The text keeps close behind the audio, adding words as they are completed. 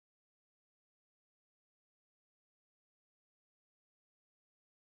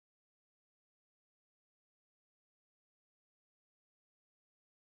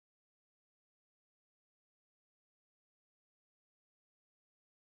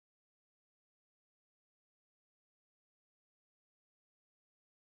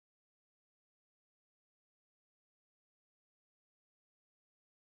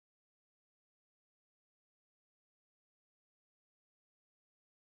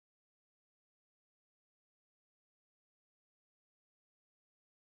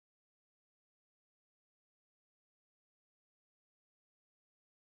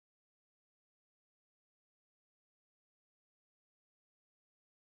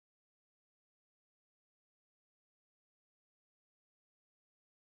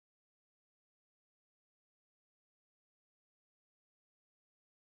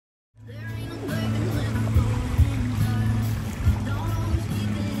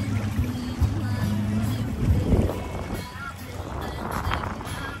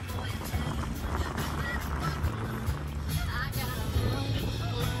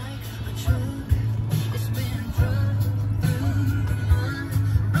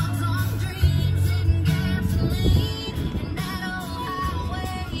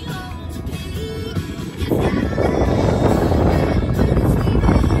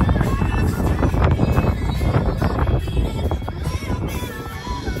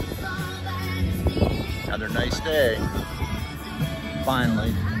Another nice day.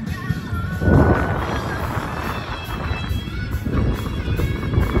 Finally.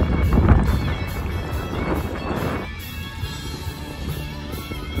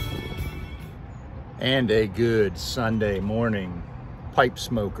 And a good Sunday morning. Pipe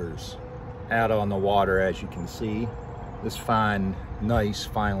smokers out on the water, as you can see. This fine, nice,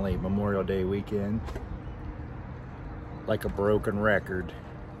 finally Memorial Day weekend. Like a broken record.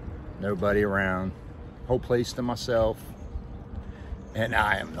 Nobody around. Whole place to myself. And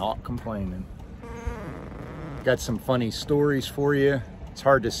I am not complaining. Got some funny stories for you. It's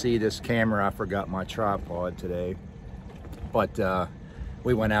hard to see this camera. I forgot my tripod today. But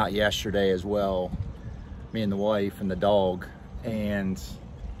we went out yesterday as well. Me and the wife and the dog. And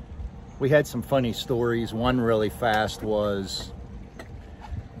we had some funny stories. One really fast was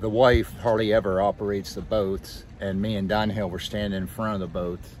the wife hardly ever operates the boat, and me and Diehl were standing in front of the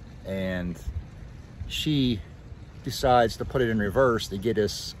boat, and she decides to put it in reverse to get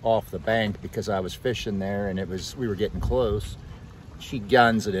us off the bank because I was fishing there and we were getting close. She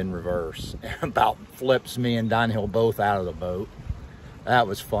guns it in reverse and about flips me and Diehl both out of the boat. That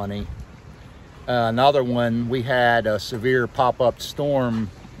was funny. Another one, we had a severe pop-up storm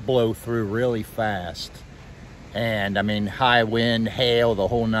blow through really fast. And I mean, high wind, hail, the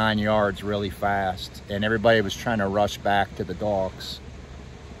whole 9 yards really fast. And everybody was trying to rush back to the docks.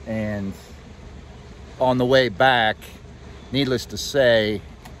 And on the way back, needless to say,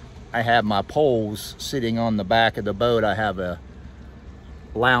 I have my poles sitting on the back of the boat. I have a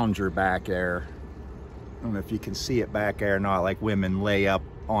lounger back there. I don't know if you can see it back there or not, like women lay up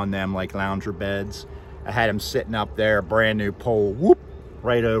on them like lounger beds. I had them sitting up there, brand new pole, whoop,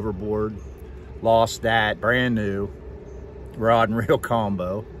 right overboard. Lost that, brand new rod and reel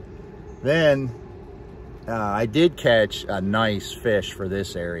combo. Then I did catch a nice fish for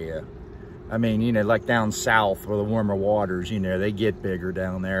this area. I mean, you know, like down south where the warmer waters, you know, they get bigger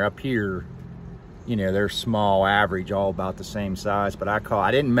down there. Up here, you know, they're small, average, all about the same size. But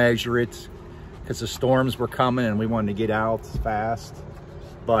I didn't measure it because the storms were coming and we wanted to get out fast.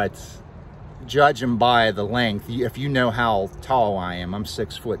 But judging by the length, if you know how tall I am, I'm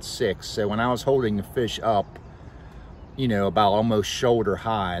 6'6". So when I was holding the fish up, you know, about almost shoulder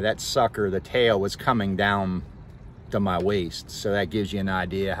high, that sucker, the tail was coming down to my waist. So that gives you an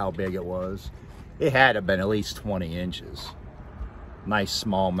idea how big it was. It had to have been at least 20 inches. Nice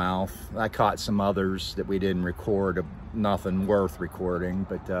smallmouth. I caught some others that we didn't record, nothing worth recording,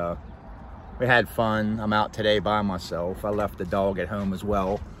 but we had fun. I'm out today by myself. I left the dog at home as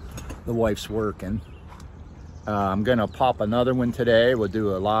well. The wife's working. I'm gonna pop another one today. We'll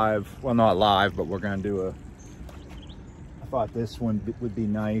do a live, well, not live, but we're gonna do I thought this one would be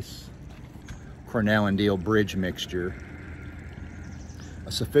nice. Cornell and Diehl bridge mixture.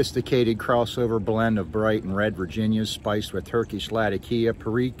 A sophisticated crossover blend of bright and red Virginias spiced with Turkish Latakia,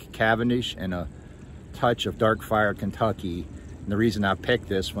 Perique, Cavendish, and a touch of dark fire Kentucky. And the reason I picked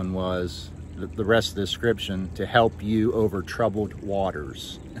this one was the rest of the description: to help you over troubled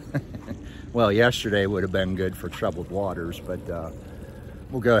waters. Well, yesterday would have been good for troubled waters, but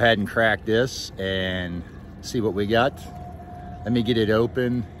we'll go ahead and crack this and see what we got. Let me get it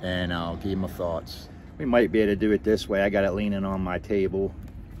open and I'll give you my thoughts. We might be able to do it this way. I got it leaning on my table.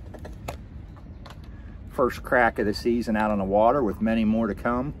 First crack of the season out on the water with many more to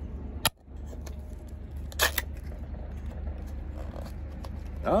come.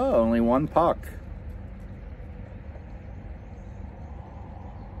 Oh, only one puck.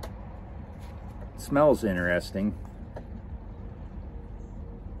 Smells interesting.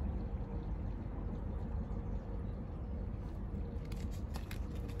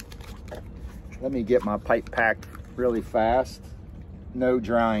 Let me get my pipe packed really fast. No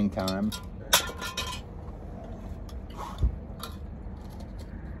drying time.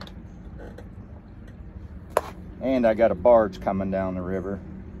 And I got a barge coming down the river.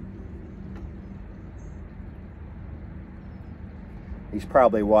 He's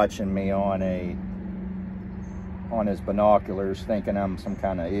probably watching me on his binoculars, thinking I'm some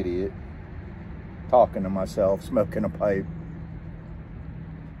kind of idiot. Talking to myself, smoking a pipe.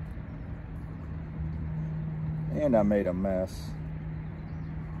 And I made a mess.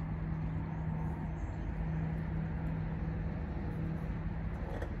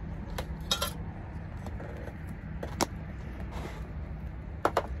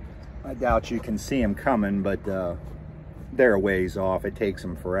 I doubt you can see them coming, but they're a ways off. It takes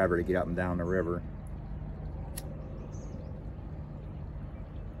them forever to get up and down the river.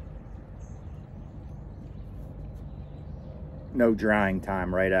 No drying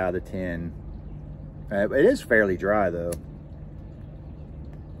time right out of the tin. It is fairly dry though.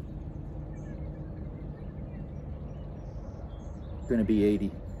 Gonna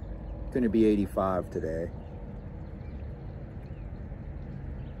be 85 today.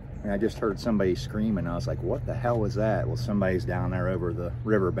 And I just heard somebody screaming. I was like, what the hell was that? Well, somebody's down there over the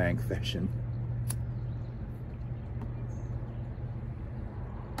riverbank fishing.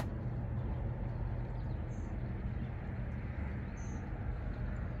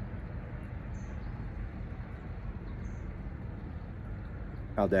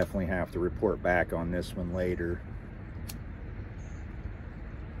 I'll definitely have to report back on this one later.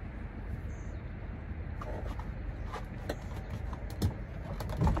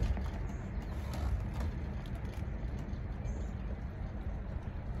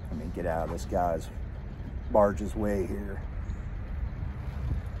 Let me get out of this guy's barge's way here.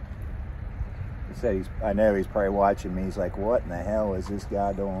 He said I know he's probably watching me. He's like, what in the hell is this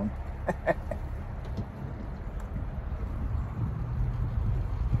guy doing?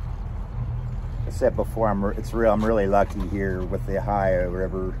 I said before, I'm really lucky here with the Ohio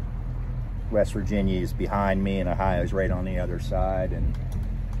River. West Virginia is behind me and Ohio's right on the other side, and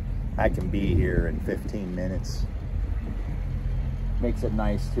I can be here in 15 minutes. Makes it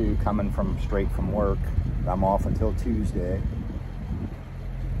nice too, coming straight from work. I'm off until Tuesday.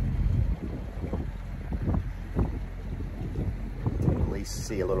 Can at least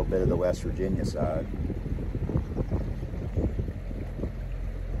see a little bit of the West Virginia side.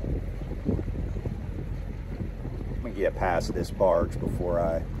 Get past this barge before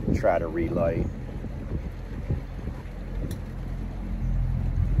I try to relight.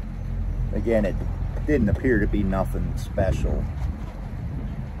 Again, it didn't appear to be nothing special.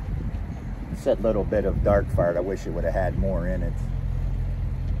 It said little bit of dark fire. I wish it would have had more in it.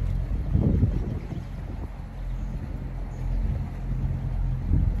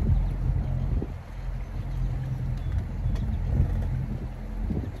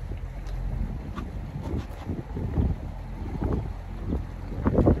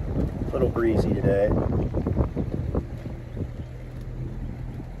 A little breezy today.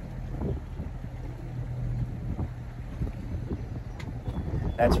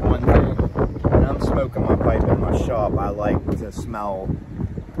 That's one thing. When I'm smoking my pipe in my shop, I like to smell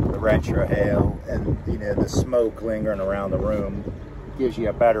the retrohale and, you know, the smoke lingering around the room. Gives you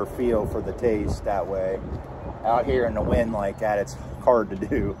a better feel for the taste that way. Out here in the wind like that, it's hard to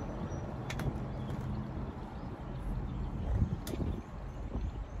do.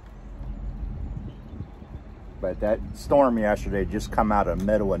 But that storm yesterday just come out of the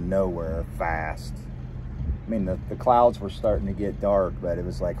middle of nowhere fast. I mean, the clouds were starting to get dark, but it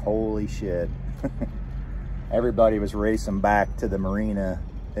was like, holy shit. Everybody was racing back to the marina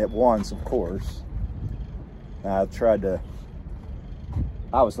at once, of course. I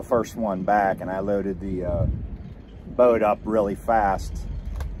was the first one back, and I loaded the boat up really fast.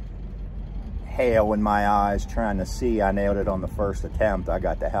 Hail in my eyes, trying to see. I nailed it on the first attempt. I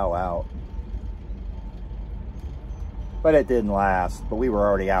got the hell out. But it didn't last. But we were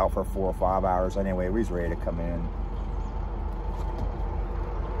already out for 4 or 5 hours anyway. We was ready to come in.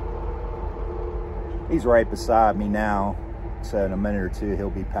 He's right beside me now. So in a minute or two,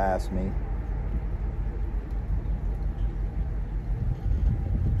 he'll be past me.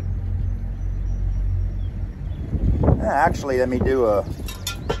 Actually, let me do a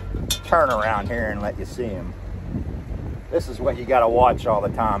turn around here and let you see him. This is what you got to watch all the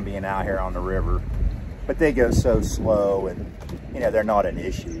time being out here on the river. But they go so slow, and you know, they're not an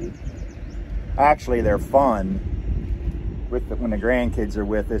issue. Actually, they're fun when the grandkids are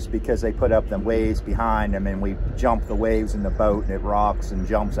with us, because they put up the waves behind them and we jump the waves in the boat and it rocks and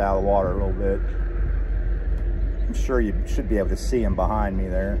jumps out of the water a little bit. I'm sure you should be able to see them behind me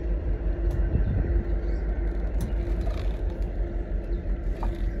there.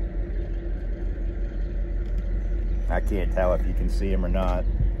 I can't tell if you can see them or not.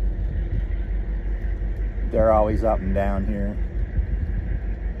 They're always up and down here.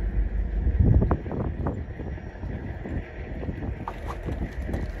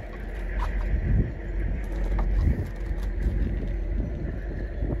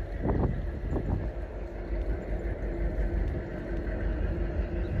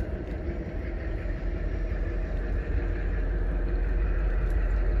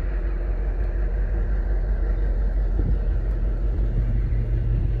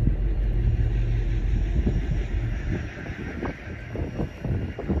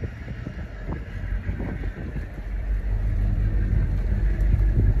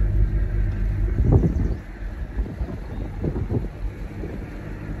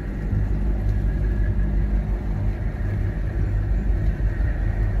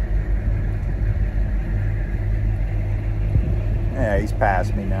 Yeah, he's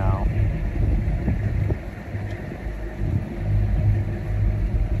past me now.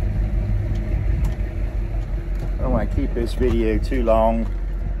 want to keep this video too long.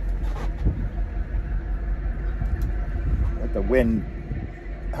 Let the wind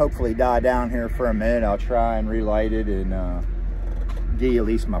hopefully die down here for a minute. I'll try and relight it and give you at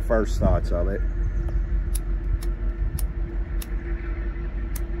least my first thoughts of it.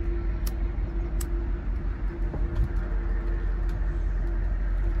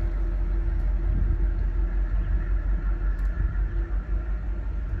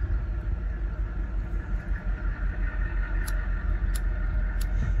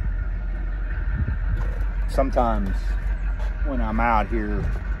 Sometimes when I'm out here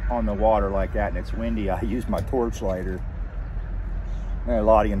on the water like that and it's windy, I use my torch lighter. A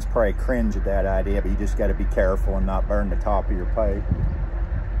lot of you probably cringe at that idea, but you just got to be careful and not burn the top of your pipe.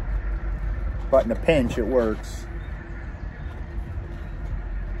 But in a pinch, it works.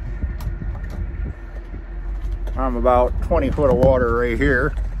 I'm about 20 foot of water right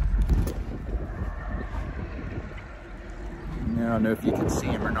here. I don't know if you can see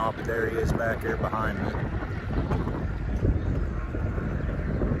him or not, but there he is back there behind me.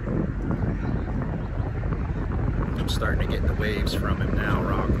 I'm starting to get the waves from him now,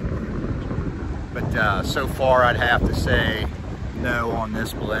 rocking. But so far, I'd have to say no on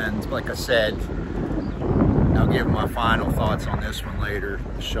this blend. Like I said, I'll give my final thoughts on this one later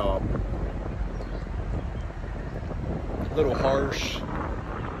at the shop. A little harsh.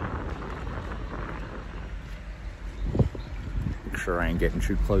 Make sure I ain't getting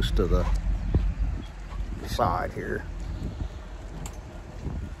too close to the side here.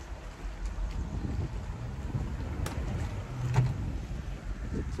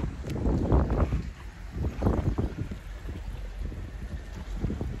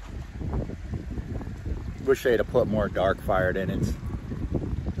 Wish they'd have put more dark fired in it.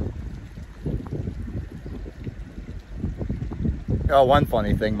 Oh, one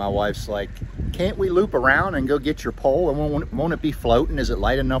funny thing, my wife's like, can't we loop around and go get your pole? And won't it be floating? Is it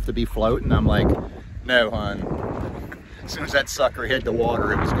light enough to be floating? I'm like, no, hon. As soon as that sucker hit the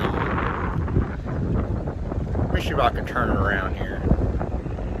water, it was gone. Let me see if I can turn it around here.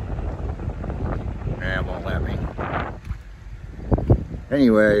 Nah, it won't let me.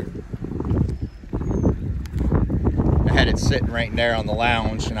 Anyway, I had it sitting right there on the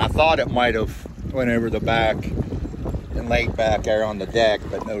lounge, and I thought it might have went over the back and laid back there on the deck,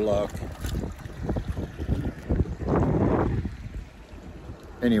 but no luck.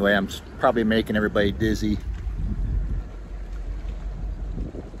 Anyway, I'm probably making everybody dizzy.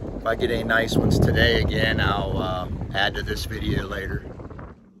 If I get any nice ones today again, I'll add to this video later.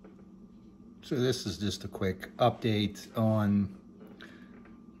 So this is just a quick update on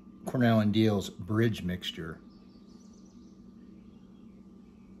Cornell and Diehl's bridge mixture.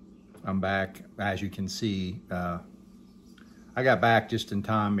 I'm back, as you can see. I got back just in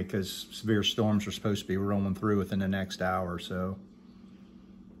time because severe storms are supposed to be rolling through within the next hour or so.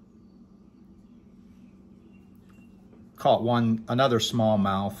 Caught another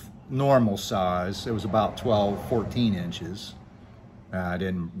smallmouth, normal size. It was about 12, 14 inches.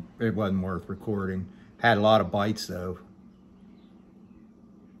 It wasn't worth recording. Had a lot of bites though.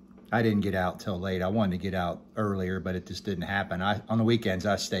 I didn't get out till late. I wanted to get out earlier, but it just didn't happen. On the weekends,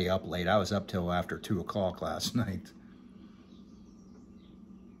 I stay up late. I was up till after 2 o'clock last night.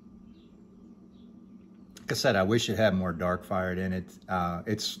 Like I said, I wish it had more dark fired in it.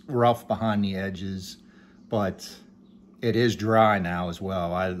 It's rough behind the edges, but it is dry now as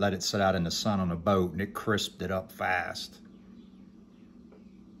well. I let it sit out in the sun on a boat and it crisped it up fast.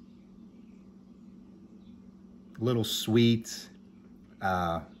 A little sweet.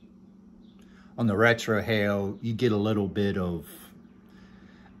 On the retro hail, you get a little bit of,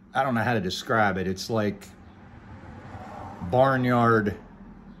 I don't know how to describe it. It's like barnyard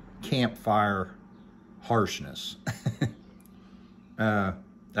campfire harshness. I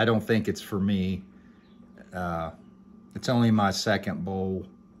don't think it's for me. It's only my second bowl.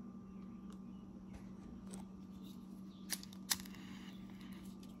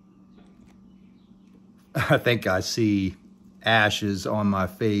 I think I see ashes on my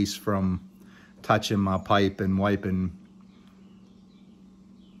face from touching my pipe and wiping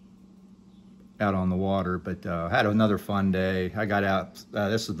out on the water, but had another fun day. I got out,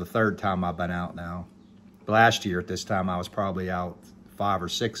 this is the third time I've been out now. Last year at this time, I was probably out 5 or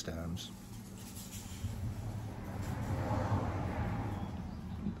 6 times.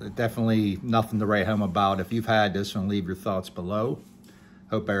 Definitely nothing to write home about. If you've had this one, leave your thoughts below.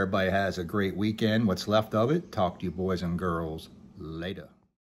 Hope everybody has a great weekend. What's left of it. Talk to you boys and girls later.